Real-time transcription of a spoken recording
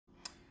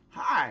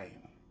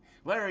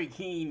Larry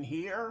Keene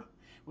here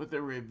with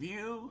a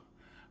review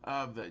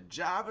of the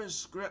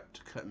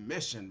JavaScript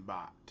Commission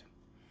Bot.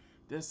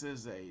 This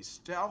is a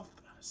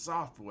stealth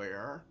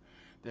software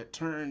that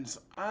turns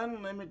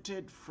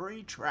unlimited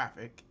free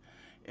traffic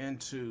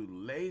into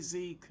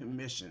lazy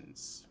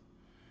commissions.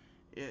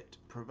 It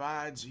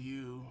provides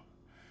you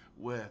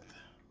with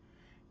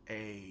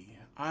an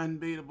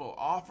unbeatable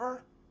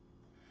offer,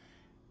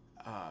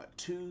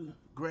 two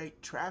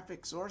great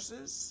traffic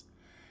sources,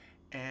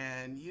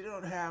 and you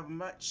don't have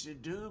much to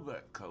do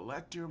but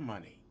collect your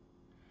money.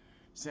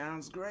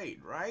 Sounds great,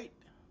 right?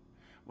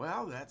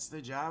 Well, that's the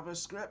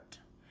JavaScript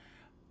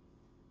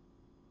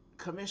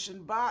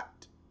Commission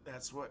Bot.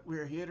 That's what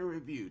we're here to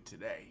review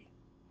today.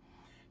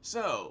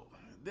 So,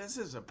 this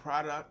is a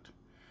product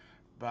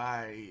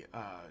by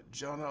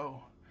Jono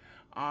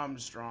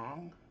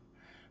Armstrong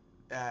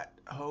that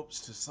hopes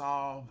to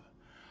solve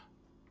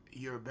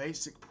your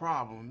basic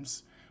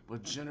problems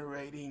with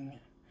generating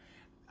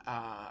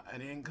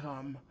an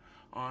income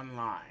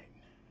online.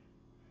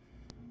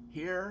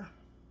 Here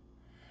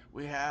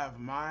we have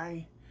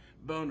my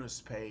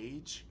bonus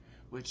page,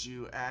 which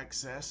you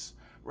access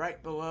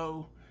right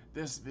below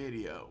this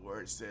video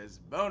where it says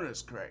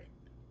bonus crate.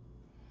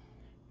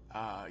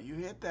 You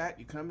hit that,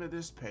 you come to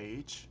this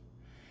page,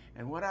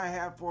 and what I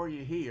have for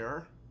you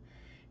here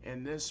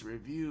in this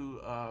review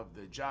of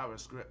the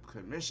JavaScript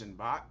Commission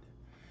Bot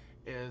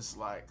is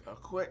like a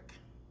quick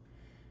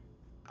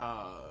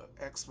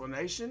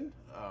explanation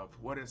of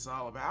what it's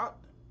all about.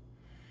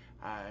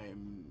 I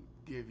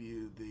give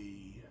you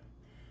the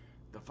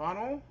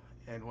funnel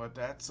and what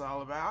that's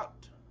all about.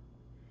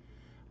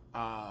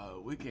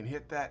 We can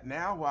hit that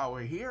now while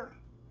we're here.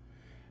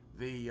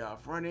 The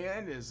front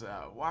end is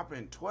a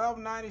whopping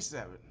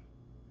 $12.97.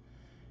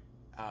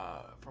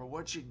 For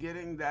what you're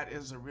getting, that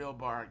is a real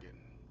bargain.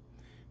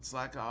 It's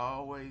like I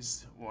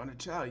always want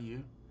to tell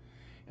you,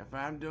 if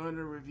I'm doing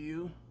a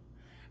review,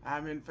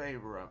 I'm in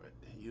favor of it.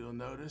 You'll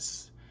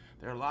notice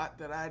there are a lot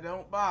that I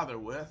don't bother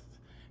with,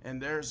 and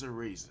there's a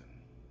reason.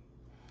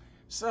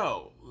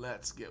 So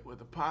let's get with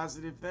the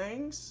positive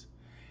things.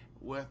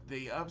 With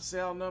the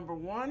upsell number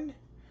 1,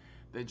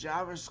 the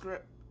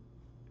JavaScript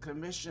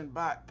Commission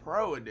Bot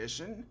Pro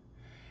Edition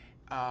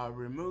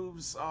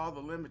removes all the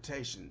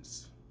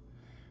limitations.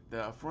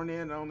 The front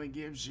end only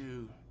gives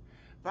you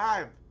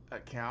 5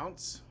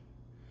 accounts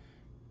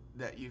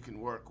that you can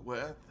work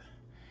with,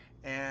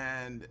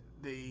 and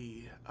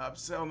the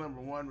upsell number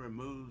 1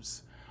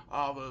 removes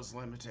all those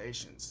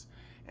limitations,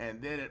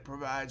 and then it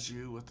provides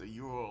you with a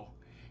URL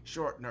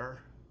shortener.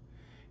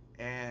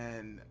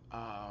 And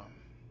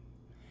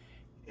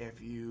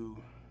if you've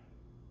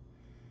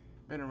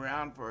been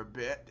around for a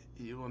bit,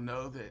 you will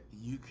know that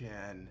you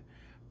can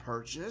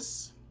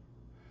purchase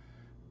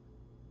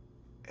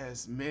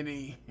as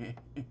many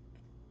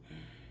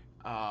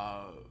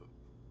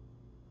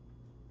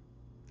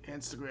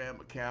Instagram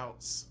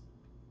accounts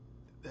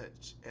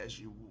as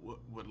you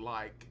would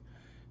like,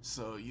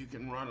 so you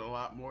can run a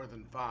lot more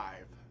than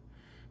 5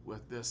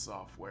 with this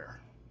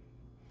software.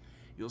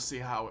 You'll see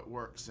how it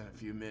works in a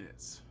few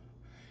minutes.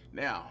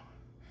 Now,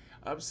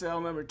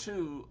 upsell number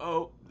 2,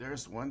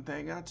 there's one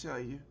thing I'll tell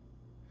you.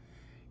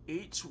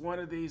 Each one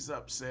of these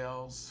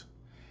upsells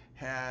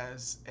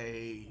has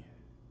a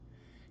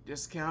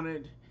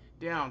discounted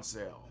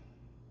downsell.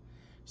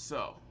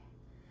 So,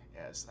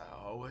 as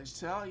I always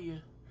tell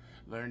you,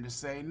 learn to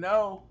say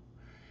no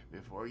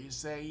before you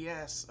say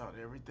yes on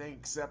everything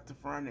except the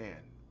front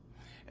end.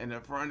 And the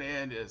front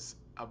end is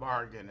a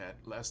bargain at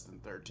less than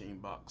 13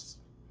 bucks.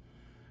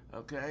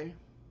 Okay?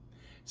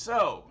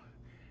 So,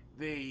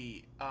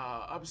 the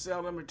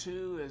upsell number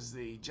 2 is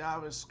the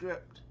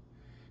JavaScript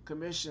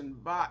Commission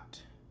Bot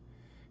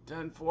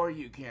Done For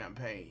You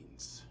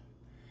campaigns.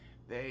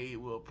 They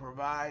will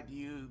provide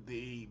you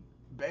the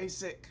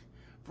basic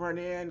front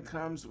end,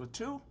 comes with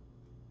 2,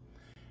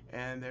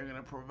 and they're going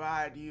to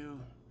provide you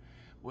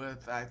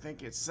with, I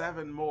think it's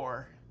 7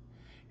 more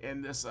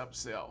in this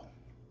upsell.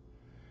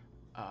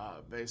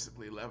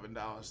 Basically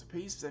 $11 a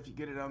piece if you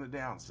get it on the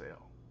down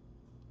sale.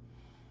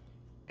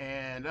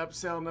 And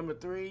upsell number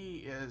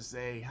 3 is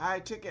a high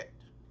ticket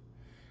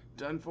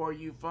done for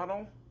you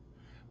funnel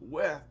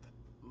with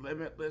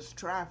limitless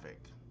traffic.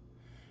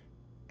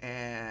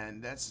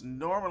 And that's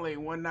normally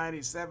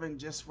 $197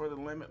 just for the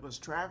limitless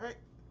traffic,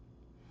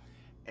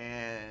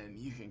 and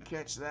you can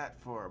catch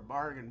that for a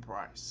bargain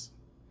price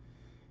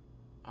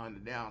on the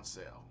down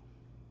sale.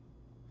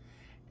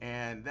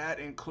 And that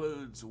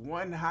includes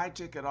 1 high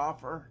ticket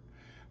offer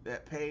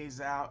that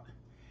pays out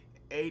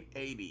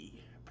 $8.80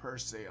 per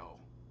sale.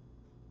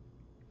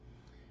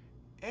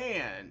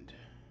 And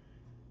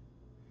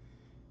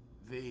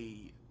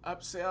the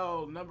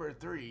upsell number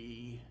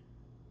 3,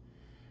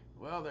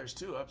 well, there's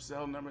 2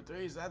 upsell number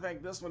 3s. I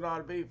think this one ought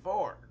to be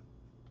 4.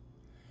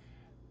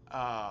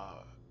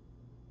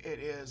 It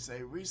is a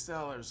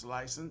reseller's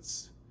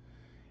license,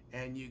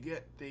 and you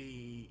get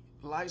the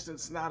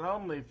license not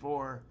only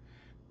for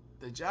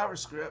the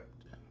JavaScript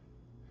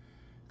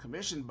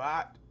Commission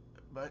Bot,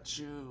 but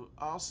you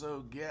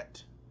also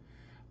get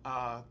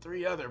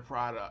 3 other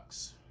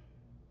products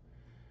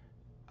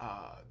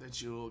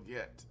that you'll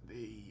get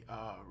the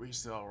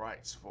resale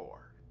rights for.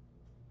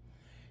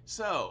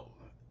 So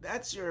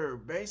that's your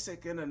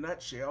basic, in a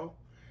nutshell,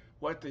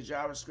 what the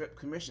JavaScript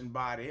commission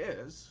bot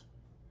is.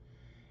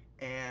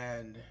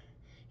 And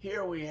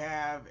here we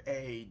have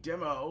a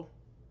demo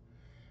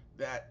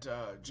that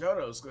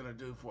Jono's going to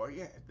do for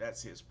you.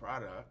 That's his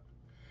product.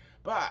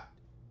 But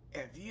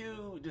if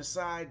you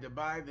decide to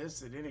buy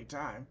this at any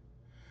time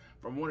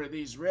from one of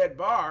these red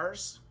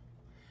bars,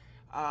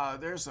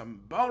 there's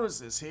some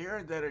bonuses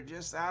here that are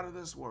just out of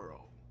this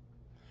world.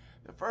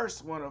 The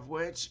first one of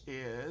which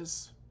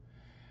is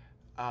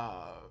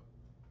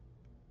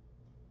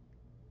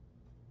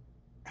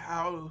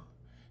how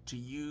to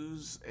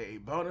use a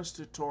bonus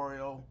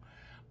tutorial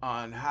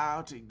on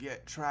how to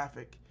get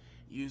traffic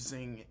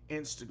using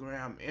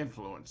Instagram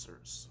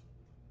influencers.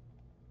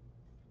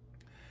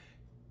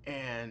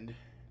 And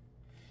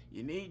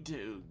you need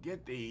to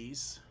get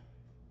these.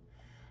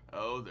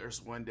 Oh,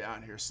 there's one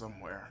down here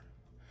somewhere.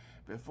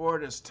 Before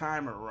this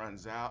timer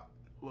runs out,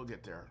 we'll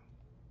get there.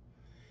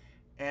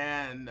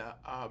 And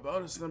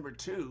bonus number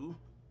 2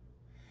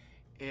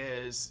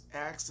 is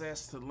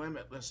access to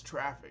limitless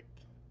traffic.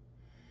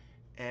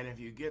 And if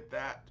you get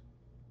that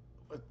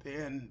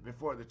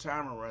before the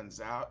timer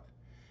runs out,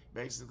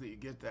 basically you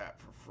get that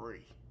for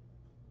free,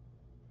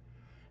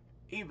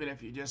 even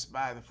if you just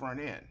buy the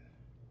front end.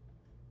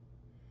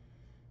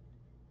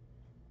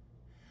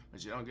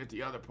 But you don't get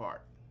the other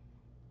part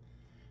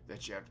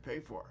that you have to pay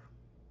for.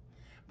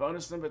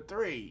 Bonus number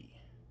 3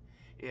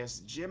 is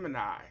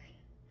Gemini.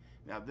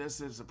 Now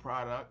this is a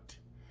product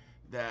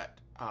that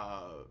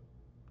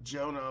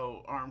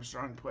Jono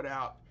Armstrong put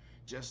out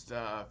just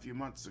a few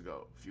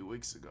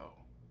weeks ago.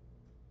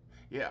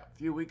 Yeah, a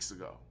few weeks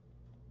ago.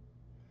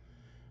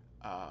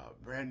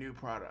 Brand new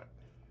product.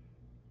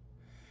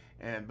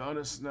 And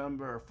bonus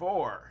number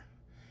 4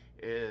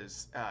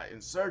 is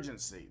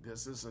Insurgency.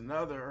 This is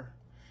another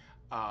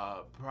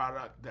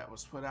product that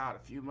was put out a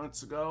few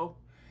months ago.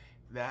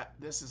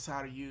 This is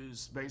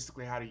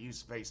basically how to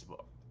use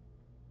Facebook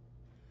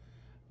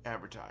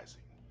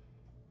advertising.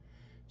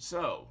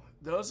 So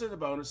those are the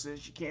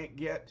bonuses. You can't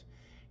get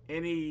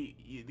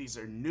these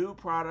are new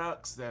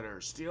products that are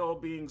still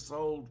being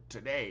sold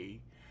today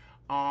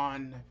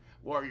on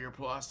Warrior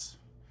Plus.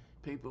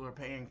 People are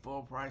paying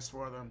full price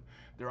for them.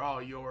 They're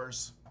all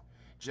yours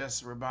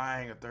just for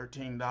buying a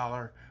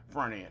 $13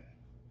 front end.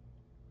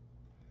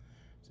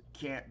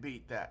 Can't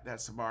beat that.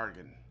 That's a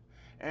bargain.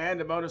 And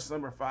the bonus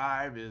number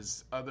 5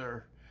 is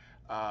other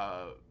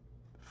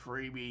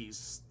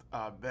freebies,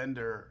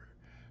 vendor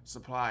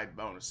supplied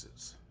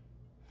bonuses.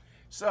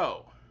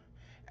 So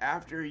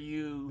after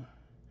you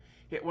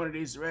hit one of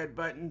these red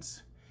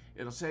buttons,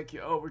 it'll take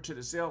you over to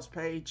the sales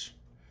page.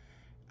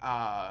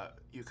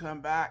 You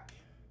come back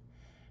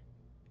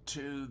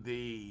to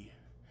the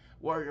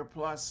Warrior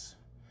Plus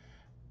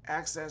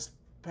access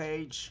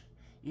page,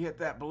 you hit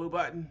that blue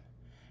button,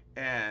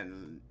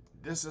 and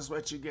this is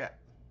what you get.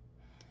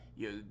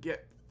 You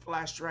get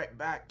flashed right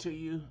back to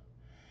you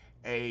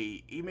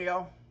a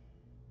email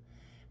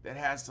that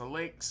has the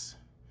links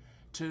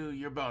to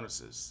your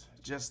bonuses.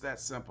 Just that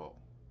simple.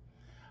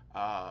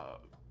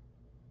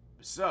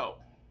 So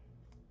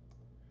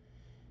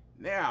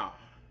now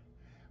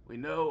we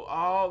know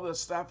all the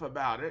stuff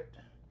about it.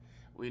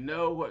 We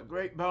know what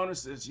great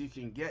bonuses you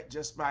can get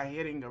just by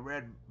hitting the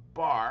red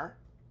bar.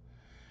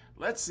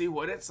 Let's see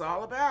what it's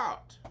all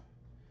about.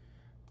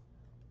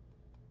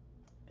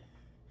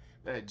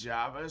 The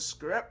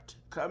JavaScript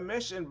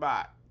commission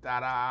bot.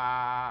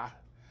 Ta-da!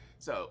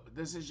 So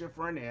this is your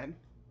front end,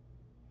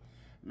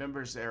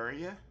 members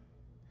area.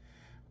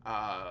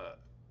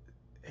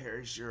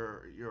 Here's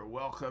your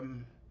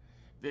welcome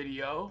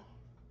video.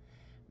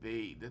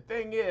 The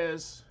thing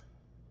is,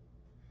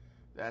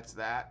 that's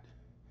that.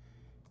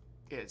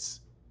 It's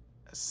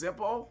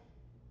simple,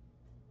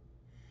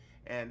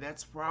 and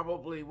that's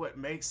probably what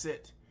makes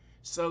it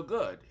so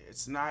good.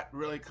 It's not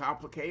really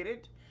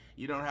complicated.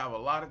 You don't have a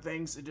lot of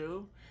things to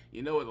do.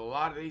 You know, with a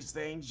lot of these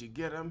things, you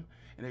get them,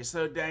 and they're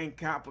so dang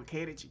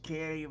complicated, you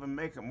can't even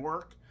make them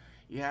work.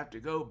 You have to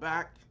go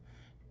back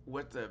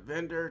with the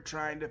vendor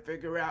trying to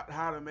figure out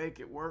how to make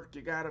it work.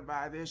 You got to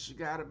buy this, you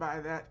got to buy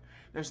that.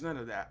 There's none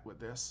of that with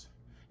this.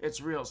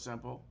 It's real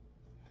simple.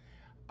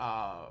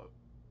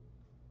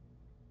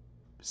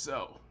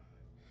 So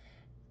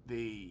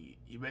you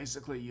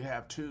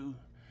have two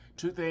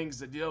things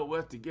to deal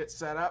with to get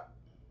set up,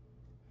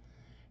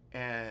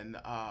 and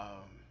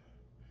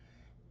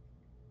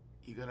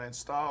you're gonna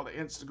install the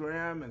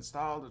Instagram,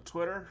 install the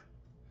Twitter,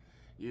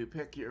 you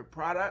pick your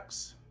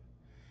products,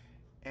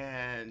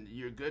 and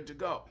you're good to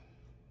go.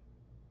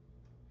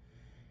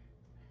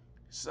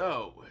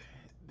 So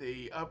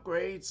the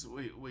upgrades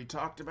we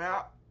talked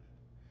about,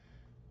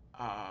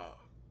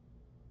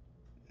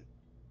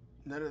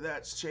 none of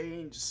that's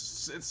changed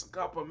since a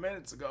couple of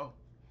minutes ago.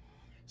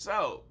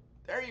 So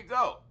there you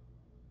go.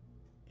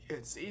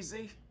 It's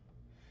easy,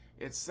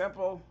 it's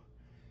simple,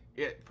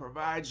 it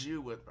provides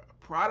you with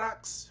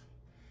products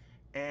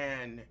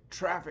and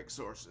traffic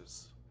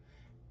sources,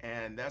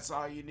 and that's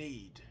all you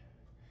need.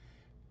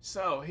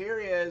 So here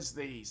is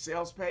the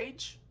sales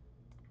page.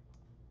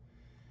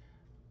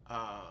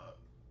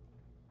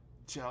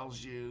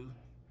 Tells you,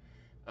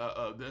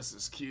 this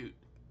is cute.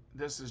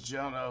 This is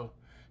Jono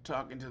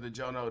talking to the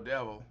Jono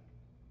Devil.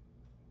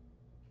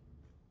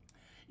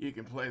 You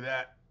can play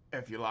that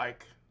if you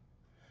like.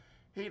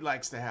 He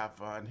likes to have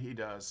fun. He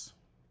does.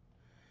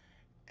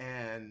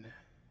 And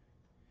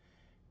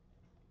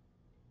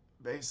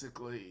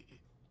basically,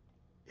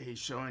 he's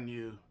showing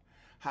you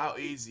how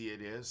easy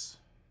it is.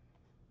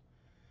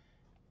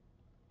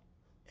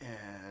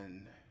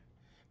 And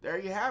there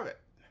you have it.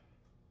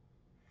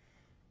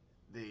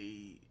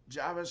 The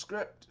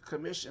JavaScript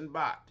commission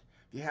bot.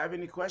 If you have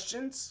any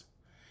questions,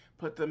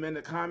 put them in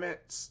the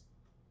comments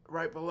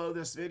right below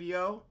this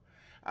video.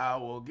 I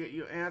will get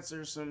you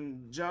answers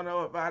from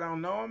Jono if I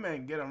don't know them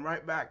and get them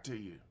right back to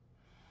you.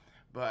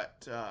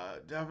 But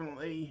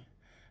definitely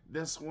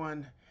this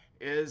one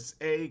is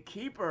a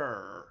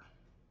keeper.